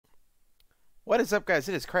What is up, guys?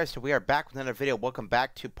 It is Christ, and we are back with another video. Welcome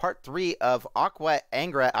back to part 3 of Aqua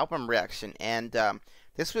Angra album reaction. And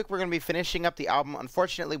this week we're going to be finishing up the album.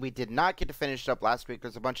 Unfortunately, we did not get to finish it up last week.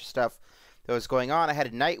 There's a bunch of stuff that was going on. I had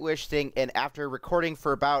a night wish thing, and after recording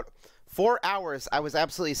for about 4 hours, I was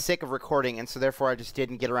absolutely sick of recording, and so therefore I just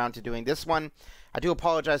didn't get around to doing this one. I do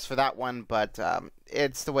apologize for that one, but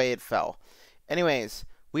it's the way it fell. Anyways,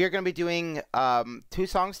 we are going to be doing 2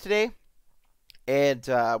 songs today, and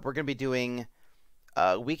we're going to be doing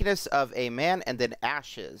Weakness of a Man and then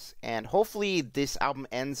Ashes. And hopefully this album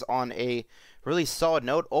ends on a really solid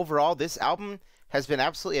note. Overall, this album has been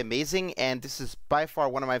absolutely amazing, and this is by far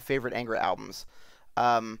one of my favorite Angra albums.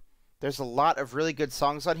 There's a lot of really good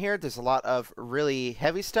songs on here. There's a lot of really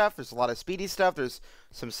heavy stuff. There's a lot of speedy stuff. There's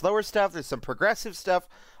some slower stuff. There's some progressive stuff.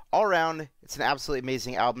 All around, it's an absolutely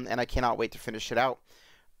amazing album, and I cannot wait to finish it out.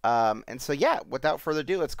 And so, yeah, without further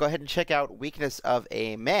ado, let's go ahead and check out Weakness of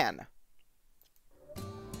a Man.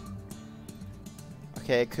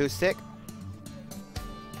 Okay, acoustic.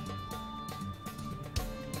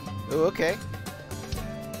 Ooh, okay.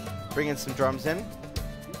 Bringing some drums in.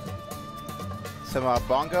 Some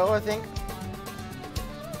bongo, I think.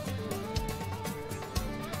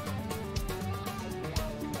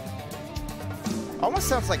 Almost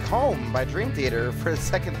sounds like Home by Dream Theater for a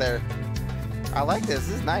second there. I like this.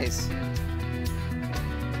 This is nice.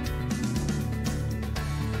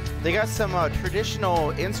 They got some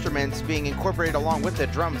traditional instruments being incorporated along with the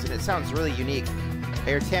drums, and it sounds really unique. I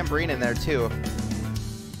hear tambourine in there too.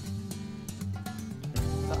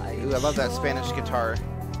 Ooh, I love that Spanish guitar.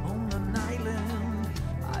 On an island,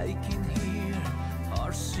 I can hear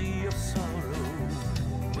our sea of sorrow.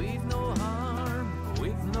 With no harm,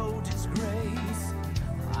 with no disgrace,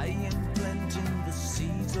 I am planting the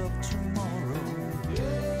seeds of tomorrow.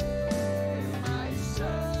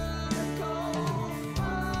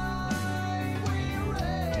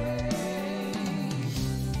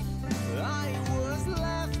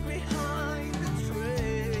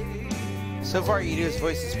 So far, Edu's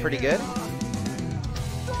voice is pretty good.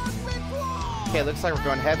 Okay, looks like we're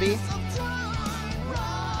going heavy.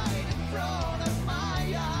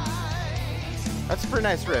 That's a pretty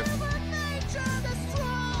nice riff.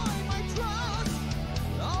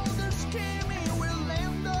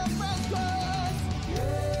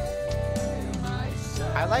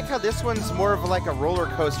 I like how this one's more of like a roller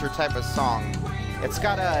coaster type of song. It's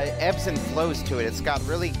got ebbs and flows to it. It's got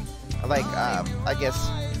really, like, I guess,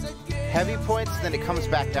 heavy points, then it comes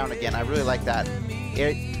back down again. I really like that.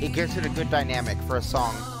 It gives it a good dynamic for a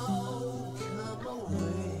song.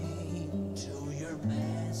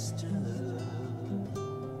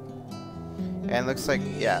 And looks like,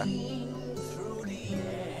 yeah,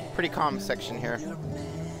 pretty calm section here.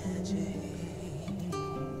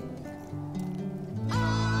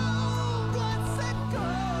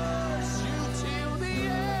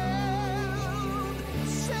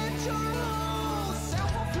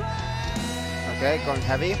 Okay, going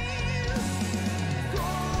heavy.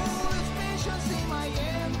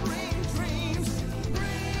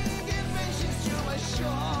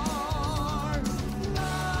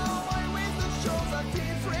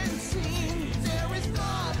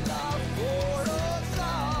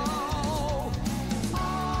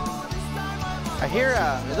 I hear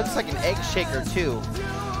it looks like an egg shaker too.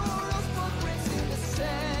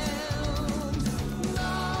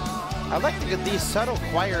 I like these subtle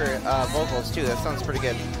choir vocals too. That sounds pretty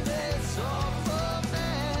good.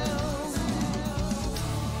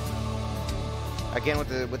 Again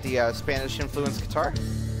with the Spanish influenced guitar.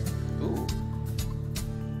 Ooh,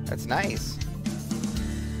 that's nice.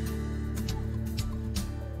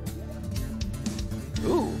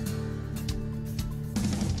 Ooh.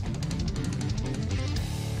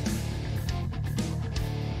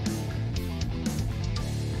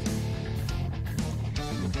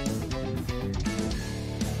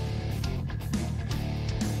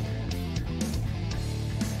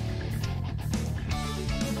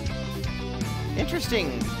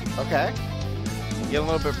 Interesting. Okay. Get a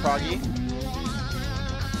little bit proggy.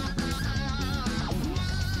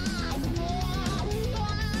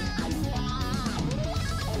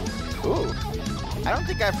 Ooh. I don't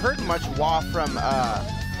think I've heard much wah from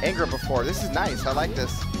Angra before. This is nice. I like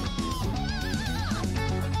this.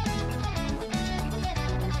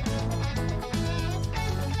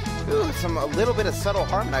 Ooh, a little bit of subtle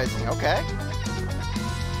harmonizing. Okay.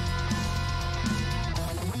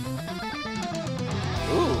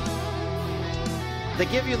 Ooh. They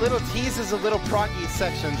give you little teases of little proggy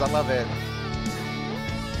sections. I love it.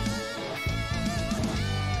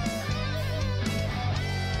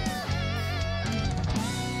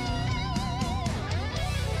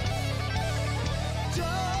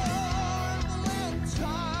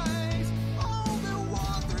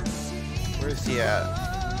 chorus, yeah.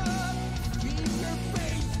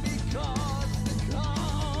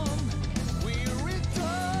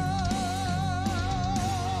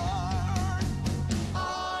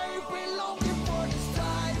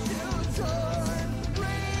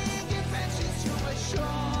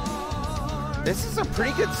 This is a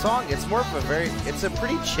pretty good song. It's more of it's a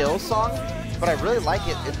pretty chill song, but I really like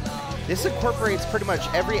it. This incorporates pretty much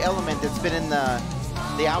every element that's been in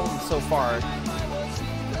the album so far.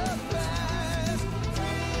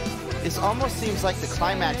 This almost seems like the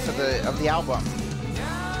climax of the album.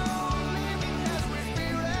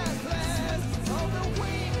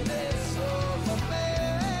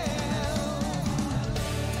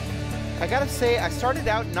 I gotta say, I started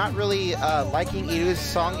out not really liking Iru's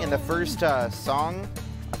song in the first song.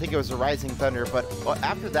 I think it was A Rising Thunder, but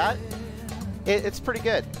after that, it's pretty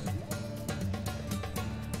good.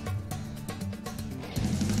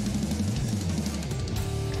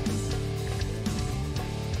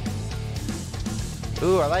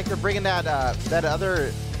 Ooh, I like her bringing that that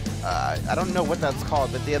other, I don't know what that's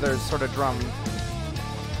called, but the other sort of drum.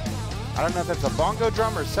 I don't know if that's a bongo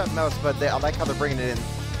drum or something else, but I like how they're bringing it in.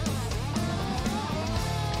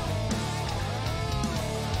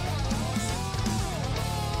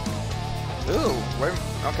 Ooh,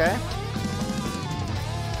 okay.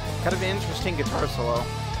 Kind of an interesting guitar solo.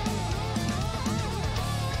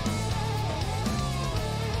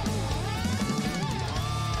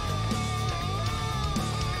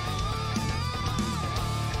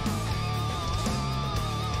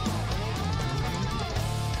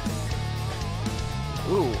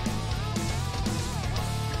 Ooh.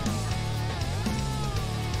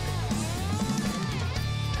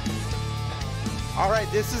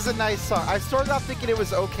 Alright, this is a nice song. I started off thinking it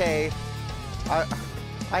was okay. I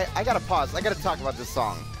gotta pause. I gotta talk about this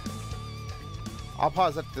song. I'll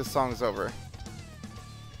pause after this song's over.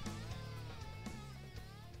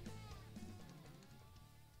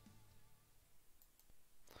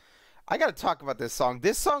 I gotta talk about this song.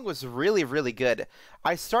 This song was really, really good.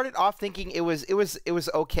 I started off thinking it was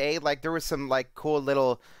okay. Like there was some like cool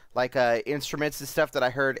little like instruments and stuff that I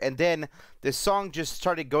heard, and then this song just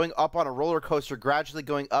started going up on a roller coaster, gradually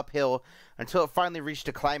going uphill until it finally reached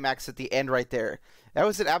a climax at the end right there. That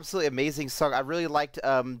was an absolutely amazing song. I really liked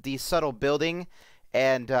the subtle building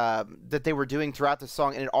and that they were doing throughout the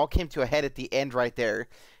song, and it all came to a head at the end right there,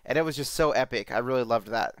 and it was just so epic. I really loved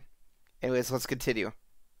that. Anyways, let's continue.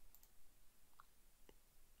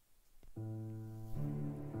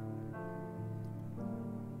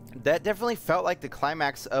 That definitely felt like the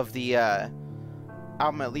climax of the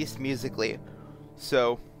album, at least musically.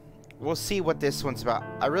 So we'll see what this one's about.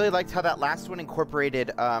 I really liked how that last one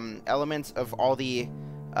incorporated elements of all the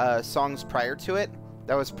songs prior to it.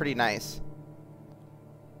 That was pretty nice.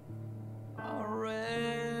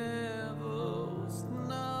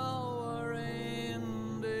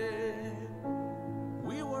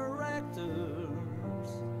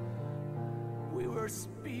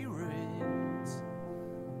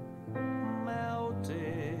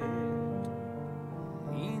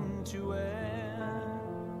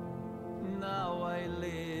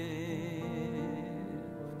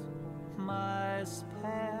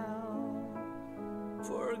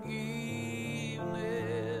 Forgiveness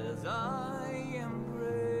I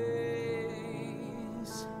embrace.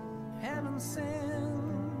 Heaven sent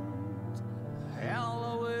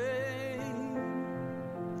hell away.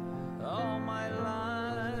 All my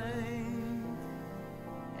life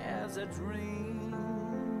as a dream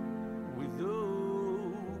with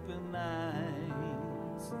open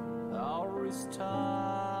eyes. I'll restart.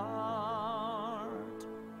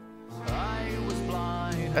 I was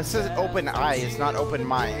blind. That says open eyes, not open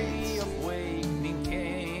minds.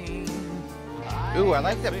 Ooh, I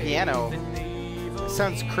like the piano. It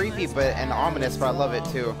sounds creepy and ominous, but I love it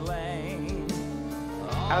too.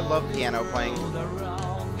 I love piano playing.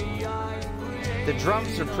 The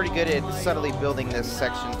drums are pretty good at subtly building this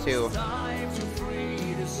section too.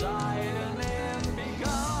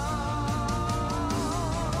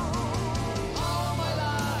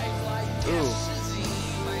 Ooh.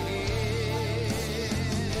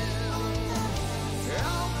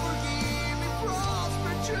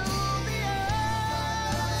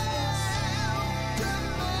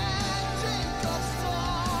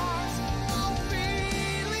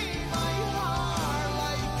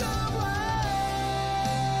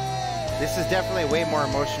 This is definitely a way more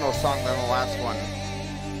emotional song than the last one.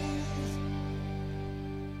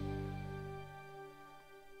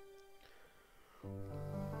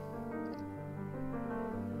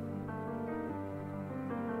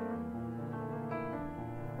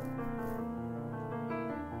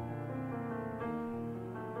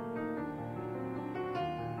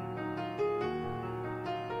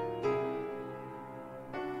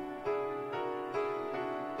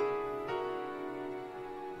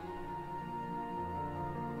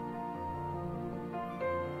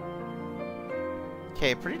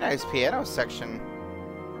 Okay, pretty nice piano section.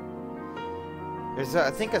 There's, I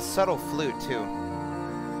think, a subtle flute, too.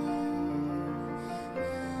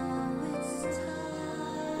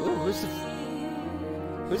 Ooh,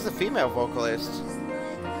 who's the female vocalist?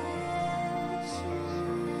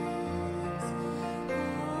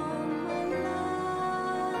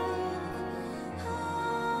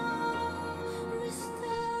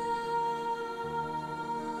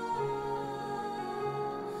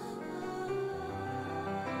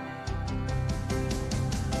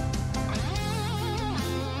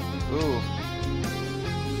 Ooh.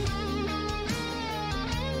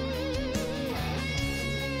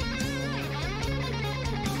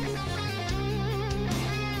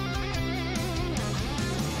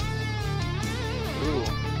 Ooh.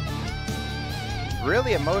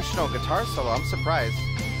 Really emotional guitar solo. I'm surprised.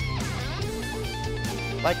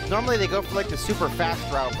 Like, normally they go for like the super fast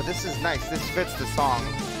route, but this is nice. This fits the song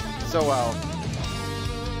so well.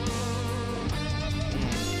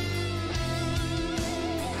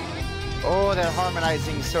 Oh, they're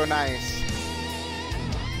harmonizing so nice.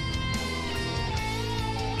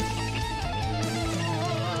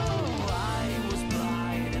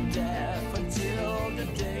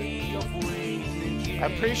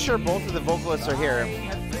 I'm pretty sure both of the vocalists are here.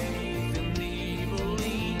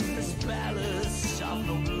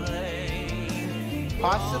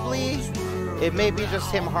 Possibly, it may be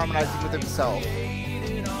just him harmonizing with himself.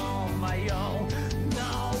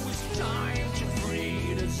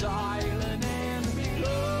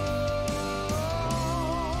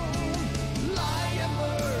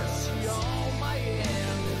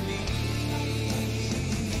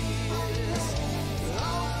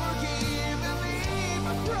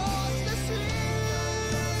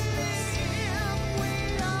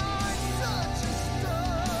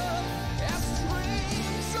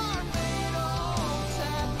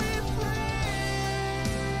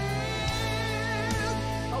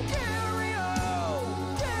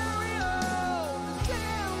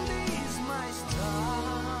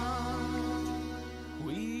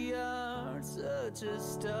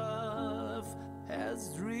 Stuff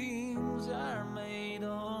as dreams are made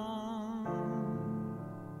on,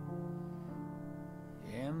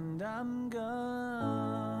 and I'm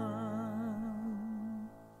gone.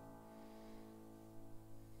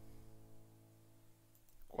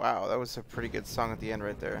 Wow, that was a pretty good song at the end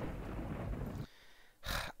right there.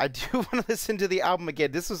 I do want to listen to the album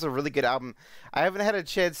again. This was a really good album. I haven't had a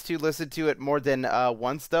chance to listen to it more than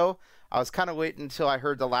once, though. I was kind of waiting until I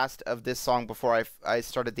heard the last of this song before I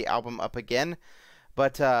started the album up again.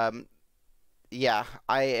 But, yeah,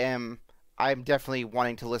 I'm definitely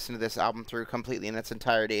wanting to listen to this album through completely in its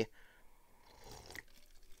entirety.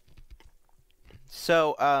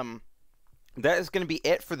 So, that is going to be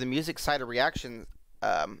it for the music side of reactions,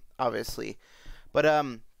 obviously. But,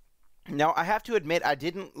 now, I have to admit, I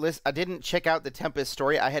didn't check out the Tempest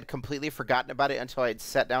story. I had completely forgotten about it until I had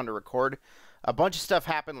sat down to record. A bunch of stuff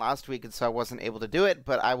happened last week, and so I wasn't able to do it,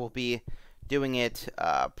 but I will be doing it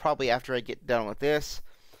probably after I get done with this,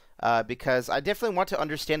 because I definitely want to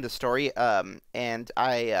understand the story, and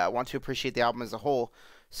I want to appreciate the album as a whole.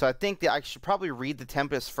 So I think that I should probably read The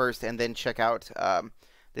Tempest first and then check out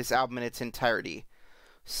this album in its entirety.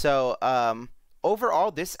 So,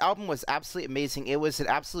 overall, this album was absolutely amazing. It was an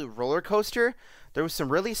absolute roller coaster. There was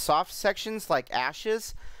some really soft sections like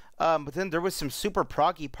Ashes, but then there was some super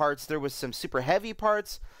proggy parts, there was some super heavy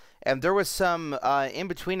parts, and there was some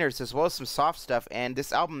in-betweeners as well as some soft stuff, and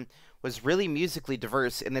this album was really musically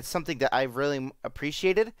diverse, and it's something that I really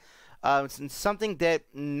appreciated. It's something that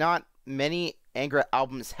not many Angra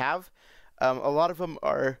albums have. A lot of them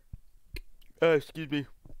are... excuse me.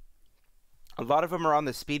 A lot of them are on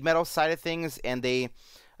the speed metal side of things, and they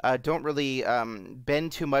don't really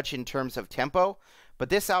bend too much in terms of tempo. But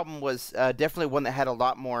this album was definitely one that had a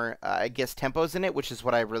lot more, I guess, tempos in it, which is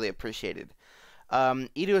what I really appreciated.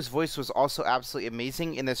 Ido's voice was also absolutely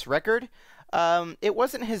amazing in this record. It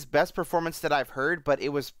wasn't his best performance that I've heard, but it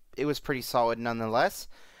was pretty solid nonetheless.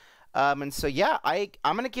 And so, yeah,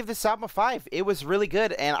 I'm going to give this album a 5. It was really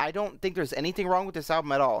good, and I don't think there's anything wrong with this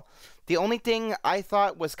album at all. The only thing I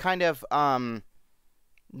thought was kind of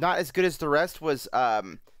not as good as the rest was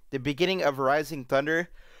the beginning of Rising Thunder.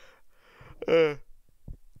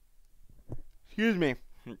 Excuse me.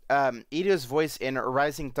 Ido's voice in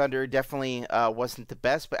Rising Thunder definitely wasn't the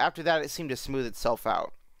best, but after that, it seemed to smooth itself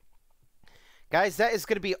out. Guys, that is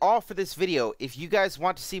going to be all for this video. If you guys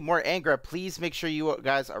want to see more Angra, please make sure you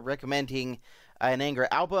guys are recommending an Angra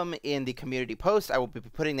album in the community post. I will be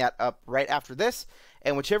putting that up right after this.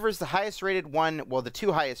 And whichever is the highest rated one, well, the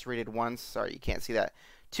two highest rated ones, sorry, you can't see that.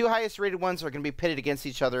 2 highest rated ones are going to be pitted against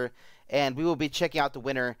each other, and we will be checking out the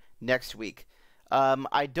winner next week.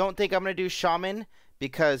 I don't think I'm going to do Shaman,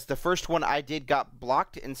 because the first one I did got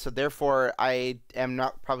blocked, and so therefore I am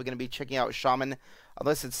not probably going to be checking out Shaman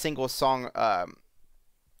unless it's single song,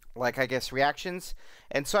 like I guess reactions.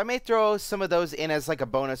 And so I may throw some of those in as like a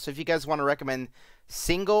bonus. So if you guys want to recommend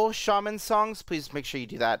single Shaman songs, please make sure you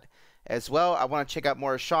do that as well. I want to check out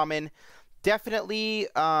more Shaman. Definitely,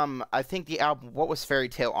 I think the album, What Was Fairy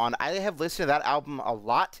Tale On? I have listened to that album a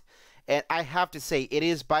lot, and I have to say, it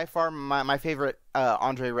is by far my favorite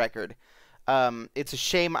Andre record. It's a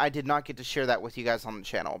shame I did not get to share that with you guys on the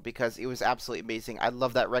channel, because it was absolutely amazing. I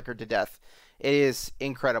love that record to death. It is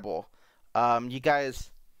incredible. You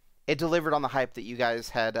guys, it delivered on the hype that you guys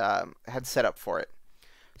had set up for it.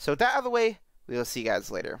 So with that out of the way, we will see you guys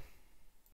later.